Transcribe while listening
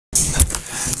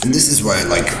And this is why I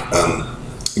like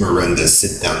Miranda's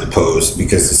sit down to pose,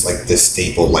 because it's like this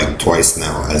staple like twice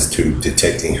now as to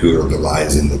detecting who are the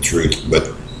lies and the truth.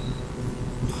 But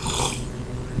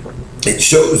it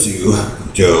shows you,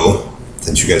 Joe,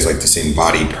 that you guys like the same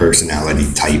body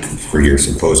personality type for your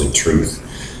supposed truth.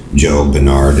 Joe,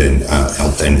 Bernard, and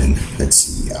Elton, and let's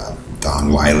see,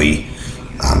 Don Wiley,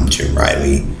 Jim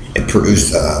Riley. It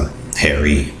proves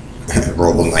Harry,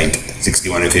 Roble Knight,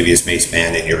 61 Amphibious Space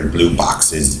Man, and your blue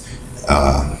boxes,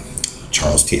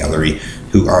 Charles T. Ellery,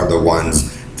 who are the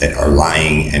ones that are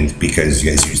lying, and because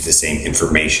you guys use the same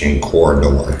information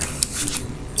corridor.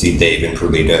 See, Dave and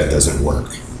Perlita, it doesn't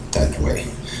work that way.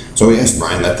 So yes,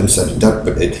 Brian, let them set it up,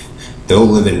 but they'll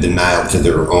live in denial to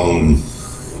their own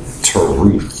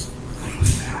truth.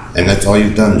 And that's all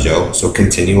you've done, Joe. So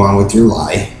continue on with your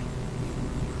lie.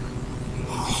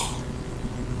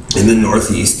 In the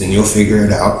Northeast, and you'll figure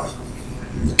it out.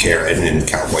 Karen and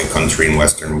cowboy country and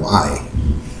western, why?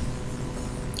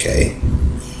 Okay?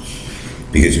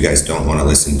 Because you guys don't want to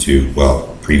listen to,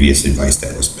 well, previous advice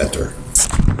that was better.